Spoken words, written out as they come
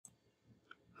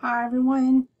Hi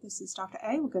everyone, this is Dr.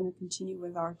 A. We're going to continue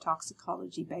with our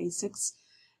toxicology basics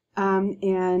and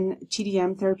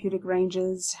TDM therapeutic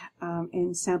ranges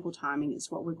and sample timing is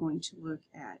what we're going to look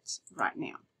at right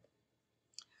now.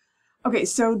 Okay,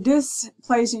 so this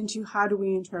plays into how do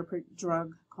we interpret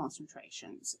drug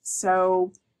concentrations.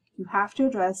 So you have to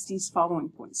address these following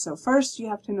points. So first you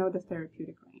have to know the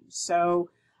therapeutic range. So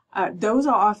those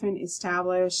are often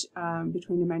established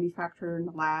between the manufacturer and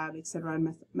the lab, etc.,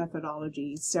 and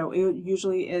methodologies. So it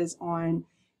usually is on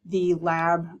the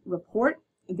lab report.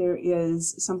 There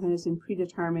is something that's been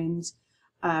predetermined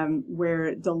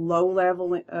where the low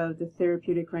level of the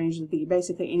therapeutic range would be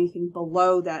basically anything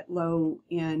below that low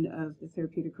end of the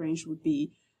therapeutic range would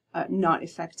be not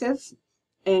effective.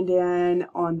 And then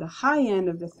on the high end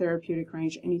of the therapeutic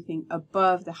range, anything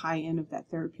above the high end of that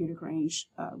therapeutic range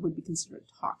would be considered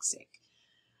toxic.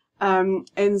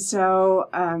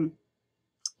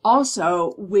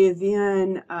 Also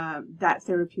within that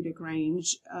therapeutic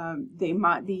range, there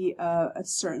might be a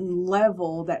certain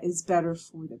level that is better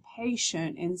for the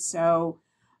patient. And so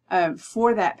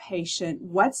for that patient,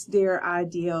 what's their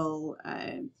ideal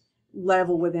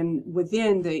level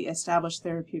within the established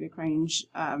therapeutic range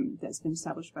that's been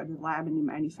established by the lab and the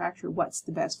manufacturer? What's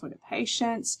the best for the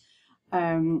patients?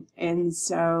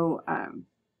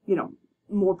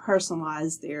 More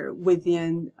personalized there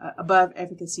within above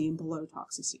efficacy and below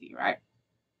toxicity, right?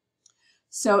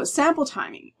 So sample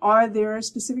timing. Are there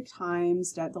specific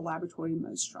times that the laboratory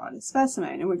must draw the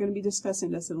specimen? And we're going to be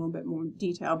discussing this in a little bit more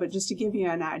detail, but just to give you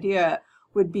an idea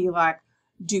would be like,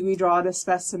 do we draw the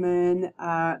specimen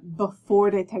before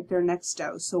they take their next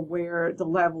dose, so where the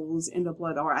levels in the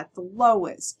blood are at the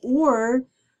lowest? Or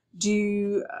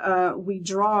do we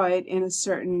draw it in a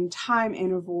certain time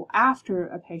interval after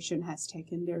a patient has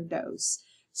taken their dose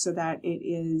so that it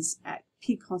is at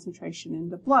peak concentration in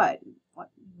the blood?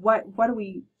 What are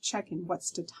we checking? What's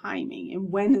the timing?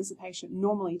 And when is the patient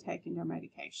normally taking their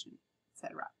medication,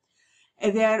 etc.?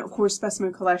 And then, of course,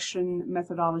 specimen collection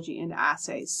methodology and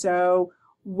assays. So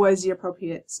was the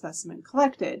appropriate specimen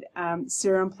collected?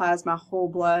 Serum, plasma, whole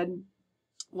blood.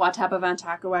 What type of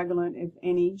anticoagulant, if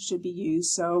any, should be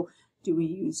used? So do we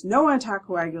use no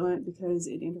anticoagulant because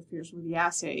it interferes with the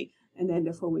assay, and then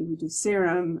therefore we would do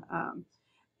serum?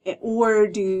 Or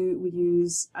do we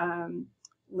use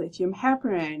lithium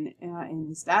heparin,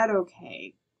 and is that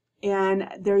okay? And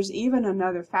there's even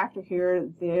another factor here.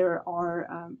 There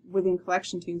are, within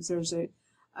collection tubes, there's a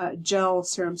gel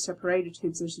serum separator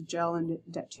tubes. There's a gel in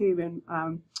that tube, and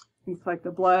you collect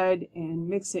the blood and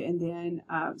mix it and then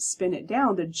spin it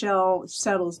down. The gel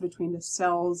settles between the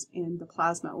cells and the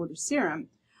plasma or the serum.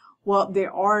 Well,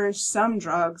 there are some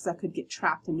drugs that could get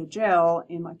trapped in the gel,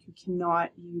 and like you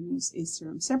cannot use a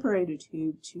serum separator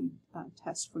tube to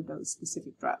test for those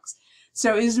specific drugs.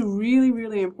 So it is really,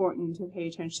 really important to pay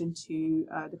attention to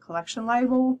the collection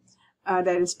label that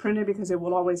is printed, because it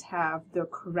will always have the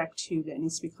correct tube that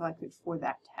needs to be collected for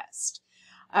that test.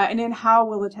 And then how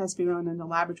will the test be run in the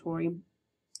laboratory?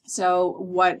 So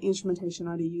what instrumentation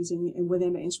are they using, and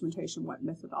within the instrumentation, what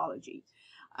methodology?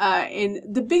 And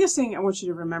the biggest thing I want you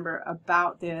to remember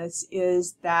about this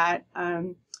is that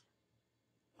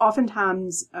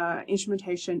oftentimes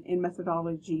instrumentation and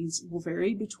methodologies will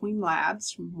vary between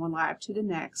labs, from one lab to the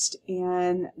next,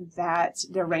 and that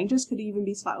their ranges could even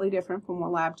be slightly different from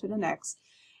one lab to the next.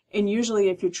 And usually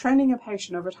if you're trending a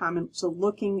patient over time, and so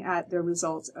looking at their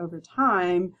results over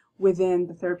time within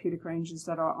the therapeutic ranges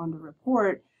that are on the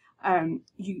report,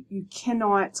 you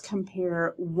cannot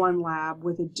compare one lab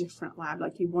with a different lab.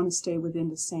 Like, you want to stay within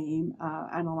the same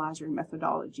analyzer and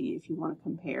methodology if you want to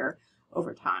compare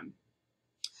over time.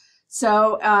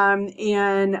 So,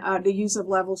 the use of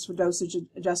levels for dosage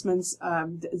adjustments,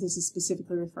 this is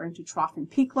specifically referring to trough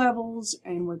and peak levels,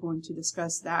 and we're going to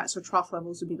discuss that. So trough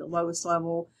levels would be the lowest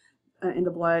level in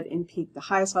the blood, and peak the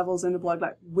highest levels in the blood.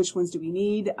 Like, which ones do we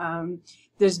need?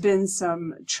 There's been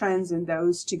some trends in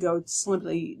those to go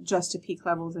simply just to peak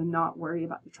levels and not worry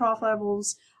about the trough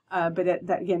levels. But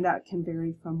that can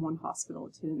vary from one hospital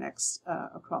to the next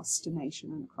across the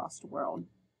nation and across the world.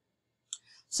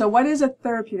 So what is a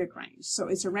therapeutic range? So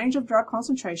it's a range of drug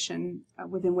concentration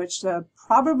within which the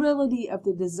probability of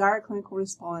the desired clinical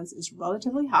response is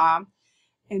relatively high,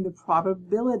 and the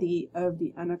probability of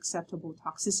the unacceptable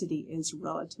toxicity is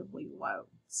relatively low.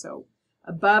 So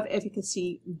above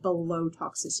efficacy, below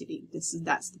toxicity.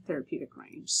 That's the therapeutic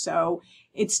range. So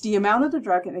it's the amount of the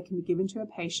drug that can be given to a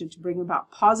patient to bring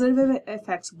about positive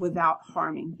effects without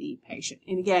harming the patient.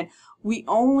 And again, we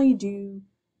only do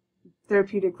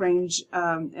therapeutic range,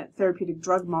 therapeutic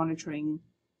drug monitoring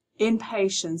in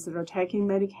patients that are taking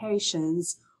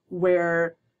medications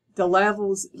where the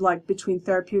levels, like between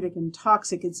therapeutic and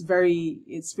toxic, it's very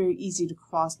easy to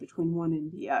cross between one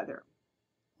and the other.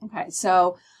 Okay,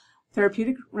 so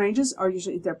therapeutic ranges are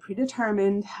usually, they're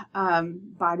predetermined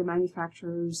by the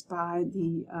manufacturers, by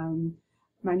the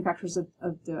manufacturers of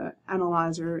the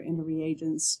analyzer and the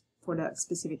reagents for the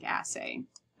specific assay.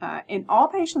 And all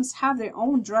patients have their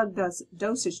own drug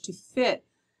dosage to fit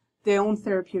their own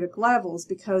therapeutic levels,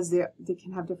 because they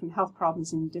can have different health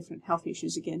problems and different health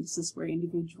issues. Again, this is where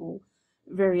individual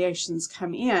variations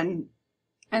come in.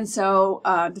 And so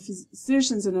the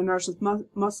physicians and the nurses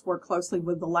must work closely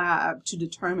with the lab to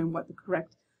determine what the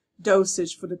correct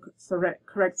dosage for the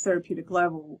correct therapeutic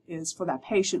level is for that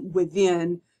patient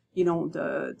within, you know,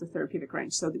 the therapeutic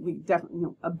range. So that we definitely, you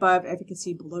know, above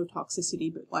efficacy, below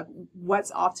toxicity, but like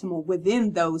what's optimal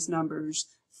within those numbers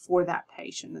for that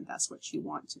patient, and that's what you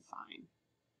want to find.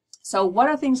 So what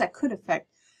are things that could affect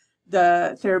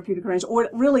the therapeutic range, or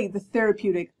really the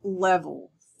therapeutic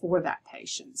level for that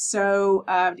patient? So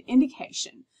the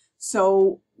indication,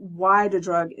 so why the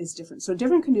drug is different. So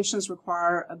different conditions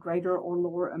require a greater or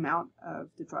lower amount of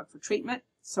the drug for treatment.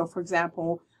 So for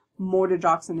example, more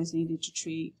digoxin is needed to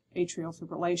treat atrial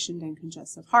fibrillation than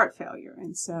congestive heart failure.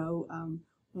 And so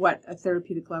what a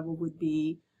therapeutic level would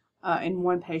be in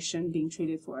one patient being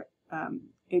treated for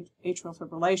atrial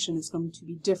fibrillation is going to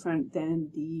be different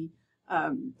than the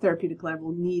therapeutic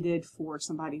level needed for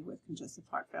somebody with congestive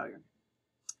heart failure.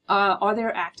 Are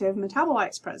there active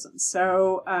metabolites present?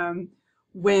 So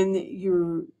when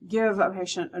you give a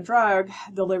patient a drug,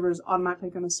 the liver is automatically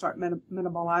going to start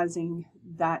metabolizing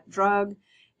that drug.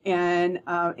 And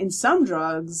in some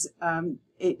drugs,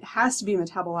 it has to be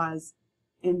metabolized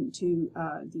into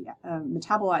the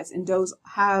metabolites, and those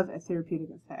have a therapeutic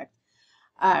effect.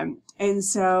 And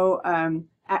so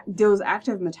those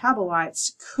active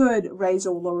metabolites could raise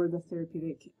or lower the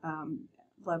therapeutic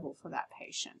level for that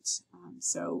patient.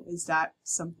 So is that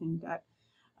something that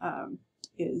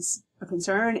is a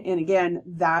concern? And again,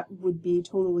 that would be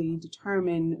totally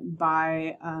determined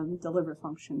by the liver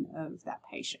function of that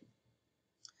patient.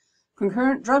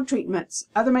 Concurrent drug treatments,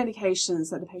 other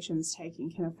medications that the patient is taking,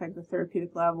 can affect the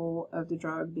therapeutic level of the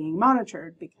drug being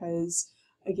monitored, because,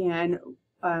 again,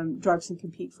 drugs can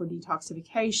compete for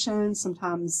detoxification.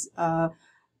 Sometimes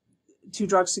two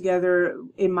drugs together,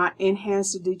 it might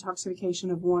enhance the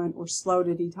detoxification of one or slow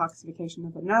the detoxification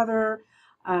of another.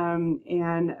 And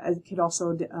it could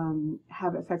also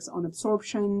have effects on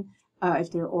absorption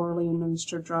if they're orally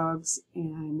administered drugs.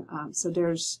 And so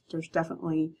there's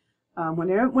definitely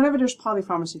whenever there's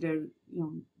polypharmacy,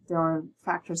 there are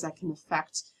factors that can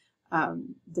affect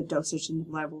the dosage and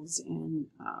the levels and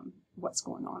what's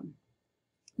going on.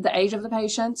 The age of the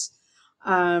patient,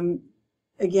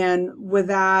 again, with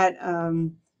that,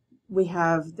 we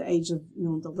have the age of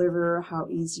the liver, how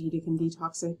easy they can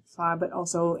detoxify, but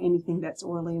also anything that's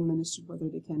orally administered, whether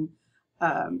they can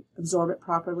absorb it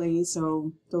properly.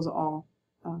 So those are all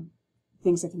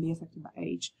things that can be affected by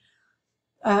age.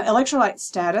 Electrolyte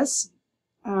status,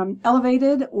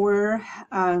 elevated or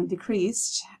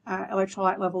decreased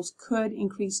electrolyte levels could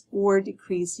increase or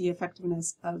decrease the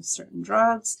effectiveness of certain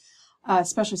drugs,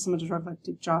 especially some of the drugs like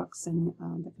digoxin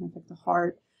that can affect the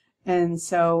heart. And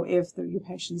so if your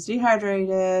patient's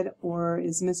dehydrated or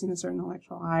is missing a certain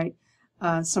electrolyte,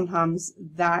 sometimes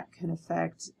that can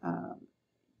affect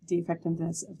the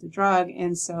effectiveness of the drug.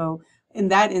 And so in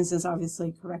that instance,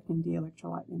 obviously, correcting the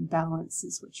electrolyte imbalance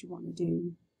is what you want to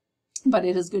do. But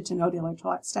it is good to know the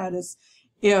electrolyte status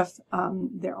if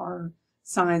there are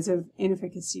signs of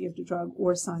inefficacy of the drug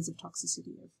or signs of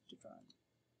toxicity of the drug.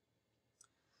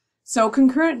 So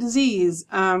concurrent disease,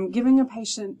 giving a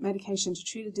patient medication to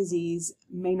treat a disease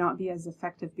may not be as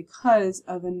effective because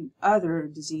of another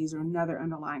disease or another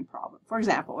underlying problem. For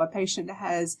example, a patient that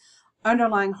has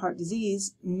underlying heart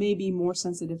disease may be more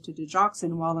sensitive to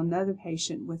digoxin, while another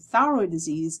patient with thyroid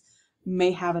disease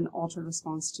may have an altered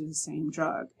response to the same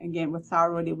drug. Again, with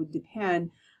thyroid, it would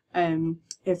depend.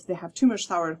 If they have too much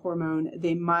thyroid hormone,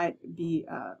 they might be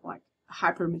like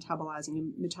hyper-metabolizing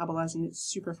and metabolizing it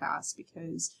super fast,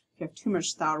 because if you have too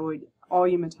much thyroid, all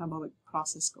your metabolic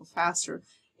process go faster.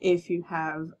 If you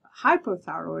have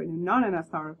hypothyroid and not enough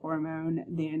thyroid hormone,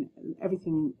 then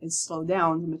everything is slowed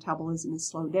down. The metabolism is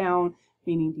slowed down,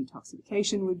 meaning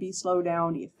detoxification would be slowed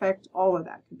down. The effect, all of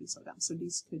that could be slowed down. So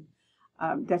these could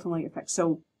definitely affect.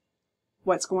 So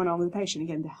what's going on with the patient?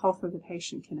 Again, the health of the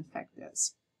patient can affect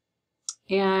this.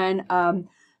 And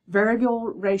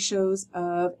variable ratios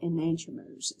of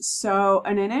enantiomers. So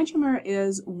an enantiomer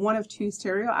is one of two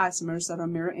stereoisomers that are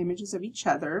mirror images of each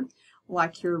other,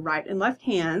 like your right and left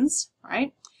hands,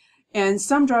 right? And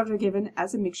some drugs are given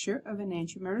as a mixture of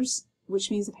enantiomers, which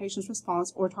means the patient's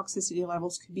response or toxicity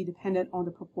levels could be dependent on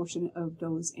the proportion of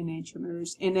those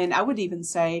enantiomers. And then I would even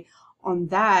say on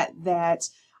that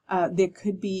there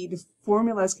could be, the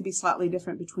formulas could be slightly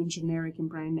different between generic and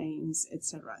brand names,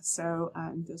 etc. So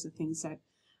those are things that,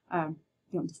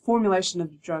 the formulation of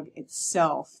the drug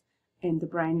itself and the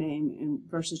brand name and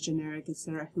versus generic,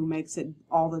 etc., who makes it,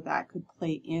 all of that could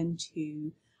play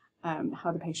into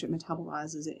how the patient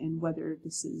metabolizes it and whether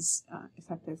this is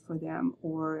effective for them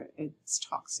or it's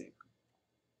toxic.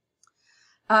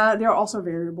 There are also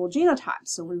variable genotypes,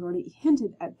 so we've already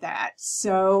hinted at that.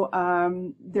 So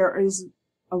there is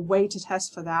a way to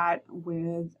test for that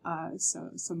with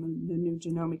some of the new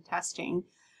genomic testing.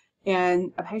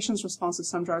 And a patient's response to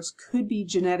some drugs could be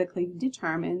genetically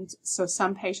determined. So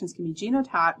some patients can be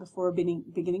genotyped before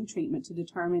beginning treatment to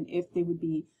determine if they would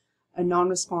be a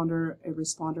non-responder, a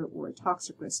responder, or a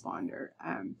toxic responder.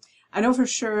 I know for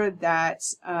sure that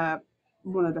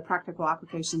one of the practical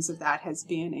applications of that has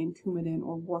been in Coumadin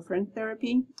or warfarin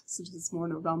therapy. So this is more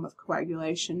in the realm of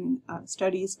coagulation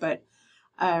studies, but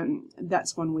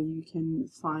that's one where you can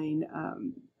find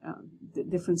the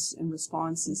difference in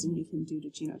responses, and you can do the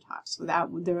genotypes.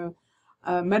 Without the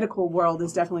medical world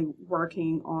is definitely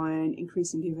working on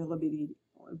increasing the availability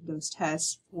of those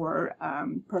tests for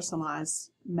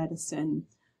personalized medicine,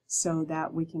 so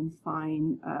that we can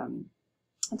find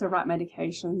the right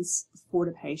medications for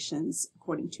the patients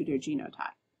according to their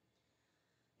genotype.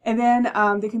 And then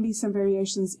there can be some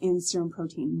variations in serum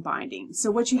protein binding. So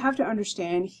what you have to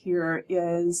understand here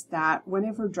is that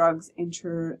whenever drugs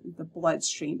enter the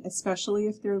bloodstream, especially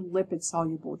if they're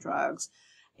lipid-soluble drugs,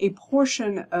 a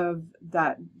portion of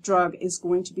that drug is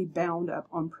going to be bound up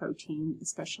on protein,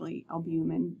 especially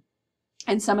albumin,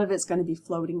 and some of it's going to be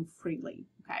floating freely.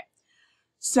 Okay.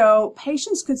 So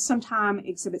patients could sometimes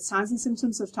exhibit signs and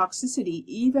symptoms of toxicity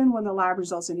even when the lab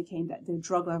results indicate that their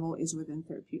drug level is within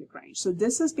therapeutic range. So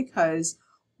this is because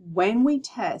when we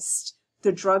test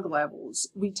the drug levels,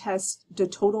 we test the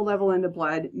total level in the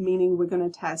blood, meaning we're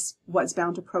going to test what's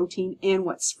bound to protein and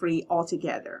what's free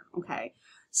altogether. Okay.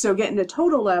 So getting the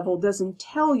total level doesn't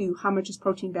tell you how much is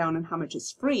protein bound and how much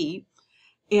is free.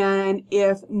 And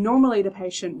if normally the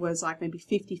patient was like maybe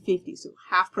 50-50, so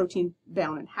half protein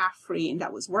bound and half free, and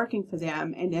that was working for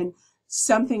them, and then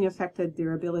something affected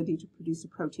their ability to produce the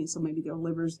protein, so maybe their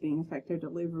liver's being affected, the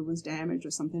liver was damaged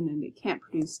or something, and they can't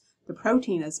produce the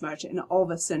protein as much, and all of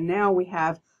a sudden now we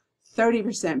have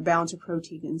 30% bound to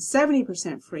protein and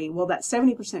 70% free. Well, that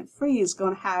 70% free is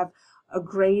going to have a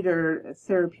greater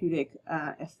therapeutic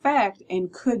effect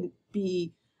and could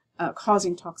be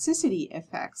causing toxicity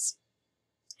effects.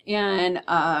 And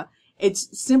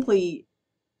it's simply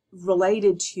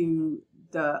related to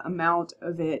the amount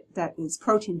of it that is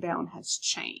protein bound has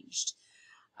changed.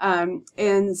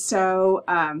 And so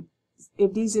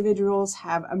if these individuals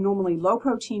have abnormally low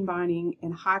protein binding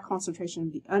and high concentration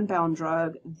of the unbound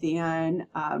drug, then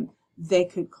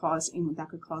that could cause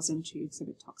them to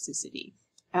exhibit toxicity.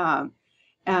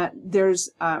 There's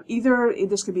either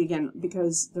this could be, again,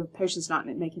 because the patient's not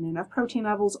making enough protein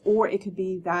levels, or it could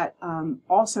be that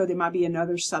also there might be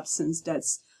another substance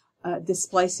that's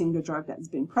displacing the drug that's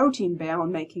been protein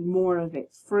bound, making more of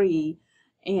it free,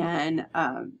 and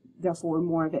therefore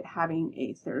more of it having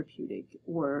a therapeutic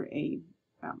or a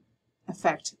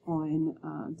effect on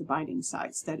the binding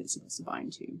sites that it's supposed to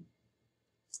bind to.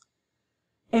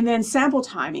 And then sample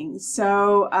timing.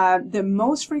 So the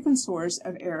most frequent source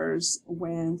of errors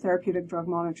when therapeutic drug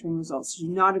monitoring results do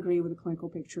not agree with the clinical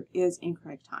picture is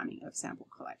incorrect timing of sample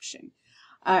collection.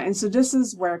 And so this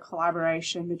is where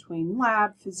collaboration between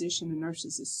lab, physician, and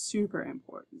nurses is super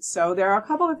important. So there are a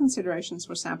couple of considerations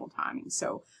for sample timing.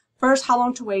 So first, how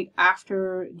long to wait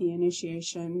after the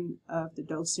initiation of the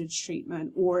dosage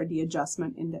treatment or the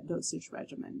adjustment in that dosage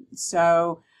regimen.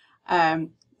 So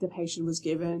the patient was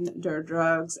given their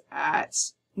drugs at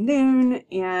noon,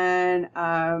 and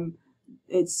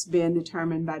it's been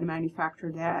determined by the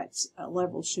manufacturer that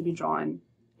levels should be drawn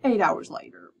 8 hours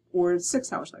later, or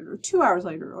 6 hours later, or 2 hours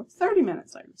later, or 30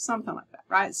 minutes later, something like that,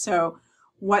 right? So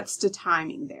what's the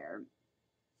timing there?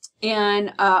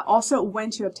 And also when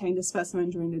to obtain the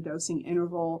specimen during the dosing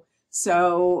interval.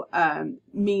 So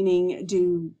meaning,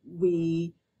 do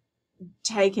we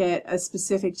take it a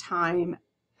specific time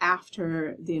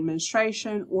after the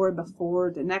administration or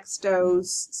before the next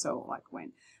dose? So like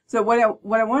when? So what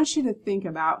I want you to think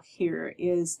about here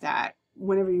is that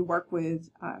whenever you work with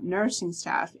nursing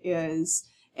staff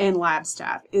and lab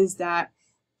staff, is that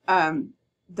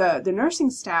the nursing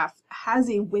staff has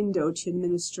a window to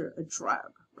administer a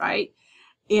drug, right?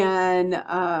 And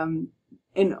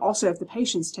and also if the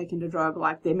patient's taking the drug,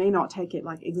 like they may not take it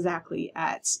like exactly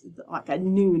at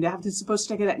noon. They have to supposed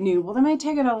to take it at noon. Well, they may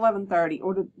take it at 11:30,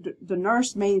 or the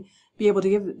nurse may be able to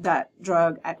give that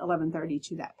drug at 11:30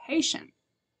 to that patient,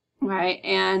 right?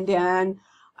 And then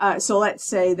so let's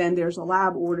say then there's a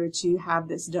lab order to have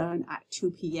this done at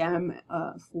 2 p.m.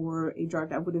 For a drug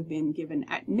that would have been given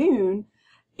at noon.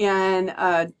 And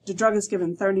the drug is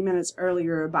given 30 minutes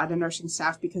earlier by the nursing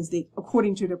staff because they,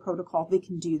 according to their protocol, they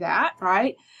can do that,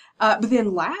 right? But then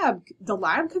the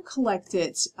lab could collect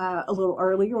it a little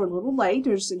early or a little late.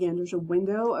 There's a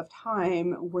window of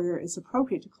time where it's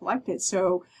appropriate to collect it.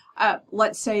 So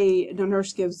let's say the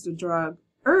nurse gives the drug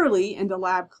early and the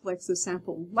lab collects the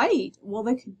sample late. Well,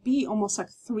 there could be almost like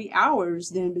 3 hours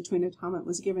then between the time it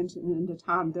was given and the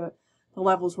time the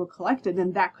levels were collected,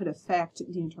 and that could affect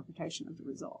the interpretation of the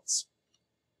results.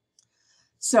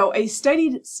 So a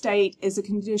steady state is a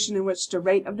condition in which the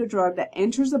rate of the drug that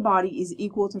enters the body is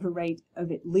equal to the rate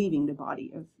of it leaving the body,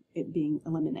 of it being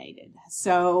eliminated.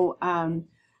 So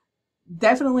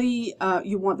definitely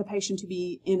you want the patient to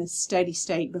be in a steady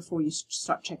state before you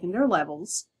start checking their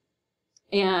levels,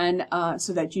 and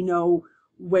so that you know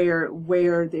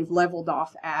where they've leveled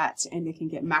off at and they can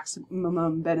get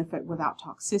maximum benefit without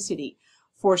toxicity.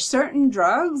 For certain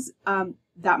drugs,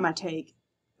 that might take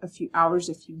a few hours,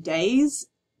 a few days,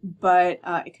 but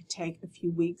it could take a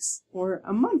few weeks or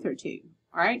a month or two,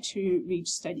 all right, to reach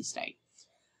steady state.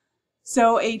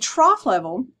 So a trough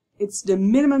level, it's the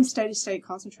minimum steady state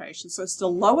concentration. So it's the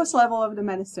lowest level of the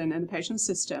medicine in the patient's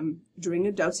system during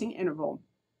a dosing interval.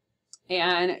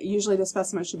 And usually the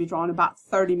specimen should be drawn about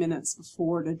 30 minutes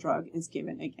before the drug is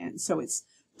given again. So it's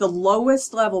the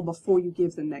lowest level before you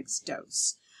give the next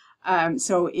dose.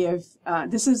 So if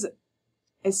this is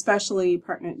especially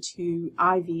pertinent to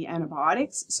IV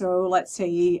antibiotics. So let's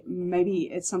say maybe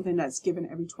it's something that's given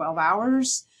every 12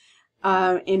 hours,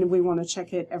 and we want to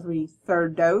check it every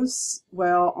third dose.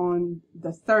 Well, on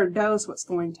the third dose, what's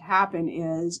going to happen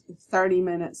is 30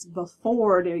 minutes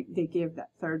before they give that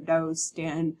third dose,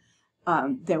 then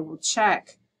they will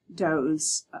check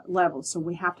those levels. So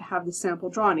we have to have the sample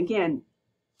drawn. Again,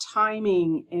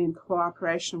 timing and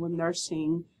cooperation with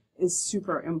nursing is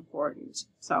super important.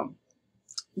 So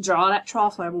draw that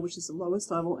trough level, which is the lowest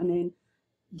level, and then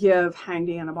hang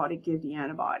the antibiotic, give the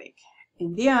antibiotic.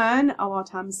 And then a lot of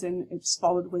times then it's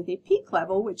followed with a peak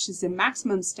level, which is the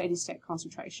maximum steady state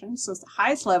concentration. So it's the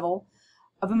highest level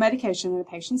of a medication in a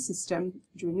patient's system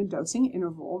during a dosing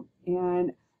interval.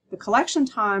 And the collection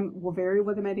time will vary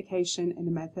with the medication and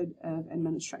the method of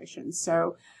administration.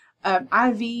 So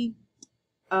IV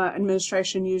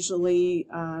administration usually,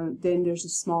 then there's a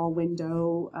small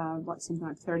window, like something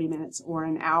like 30 minutes or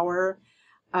an hour.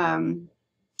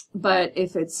 But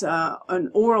if it's an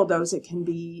oral dose, it can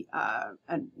be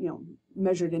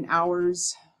measured in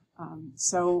hours.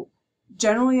 So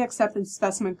generally accepted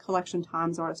specimen collection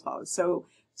times are as follows. So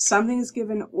something is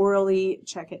given orally,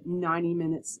 check it 90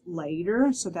 minutes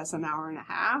later, so that's an hour and a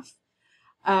half.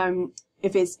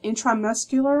 If it's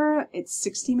intramuscular, it's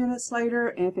 60 minutes later,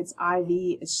 and if it's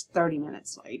IV, it's 30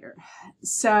 minutes later.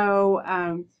 So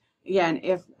again,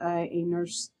 if a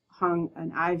nurse hung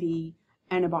an IV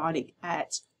antibiotic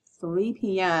at 3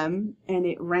 p.m. and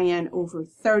it ran over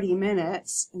 30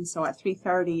 minutes, and so at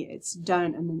 3:30 it's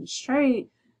done administrating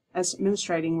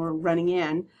or running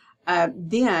in,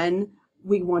 then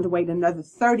we want to wait another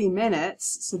 30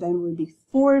 minutes, so then it would be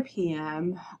 4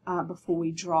 p.m. Before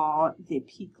we draw the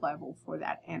peak level for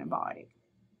that antibiotic.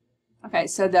 Okay,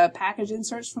 so the package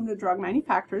inserts from the drug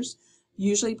manufacturers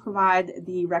usually provide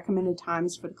the recommended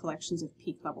times for the collections of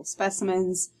peak level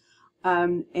specimens,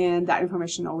 and that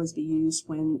information will always be used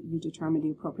when you determine the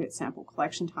appropriate sample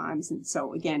collection times. And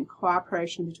so again,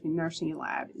 cooperation between nursing and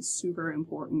lab is super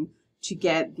important to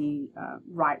get the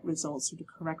right results, or the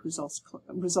correct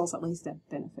results at least that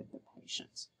benefit the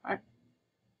patient, right?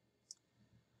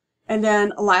 And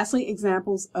then lastly,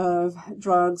 examples of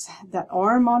drugs that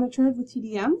are monitored with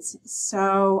TDMs.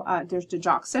 So there's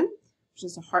digoxin, which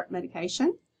is a heart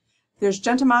medication. There's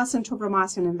gentamicin,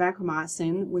 tobramycin, and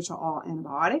vancomycin, which are all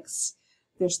antibiotics.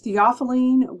 There's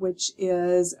theophylline, which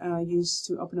is used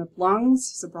to open up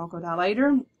lungs. It's a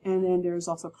bronchodilator. And then there's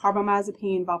also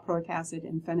carbamazepine, valproic acid,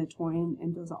 and phenytoin,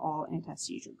 and those are all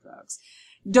anti-seizure drugs.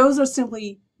 Those are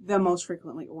simply the most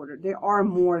frequently ordered. There are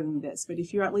more than this, but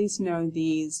if you at least know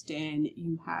these, then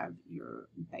you have your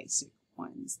basic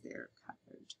ones there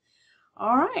covered.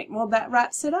 All right, well, that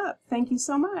wraps it up. Thank you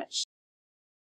so much.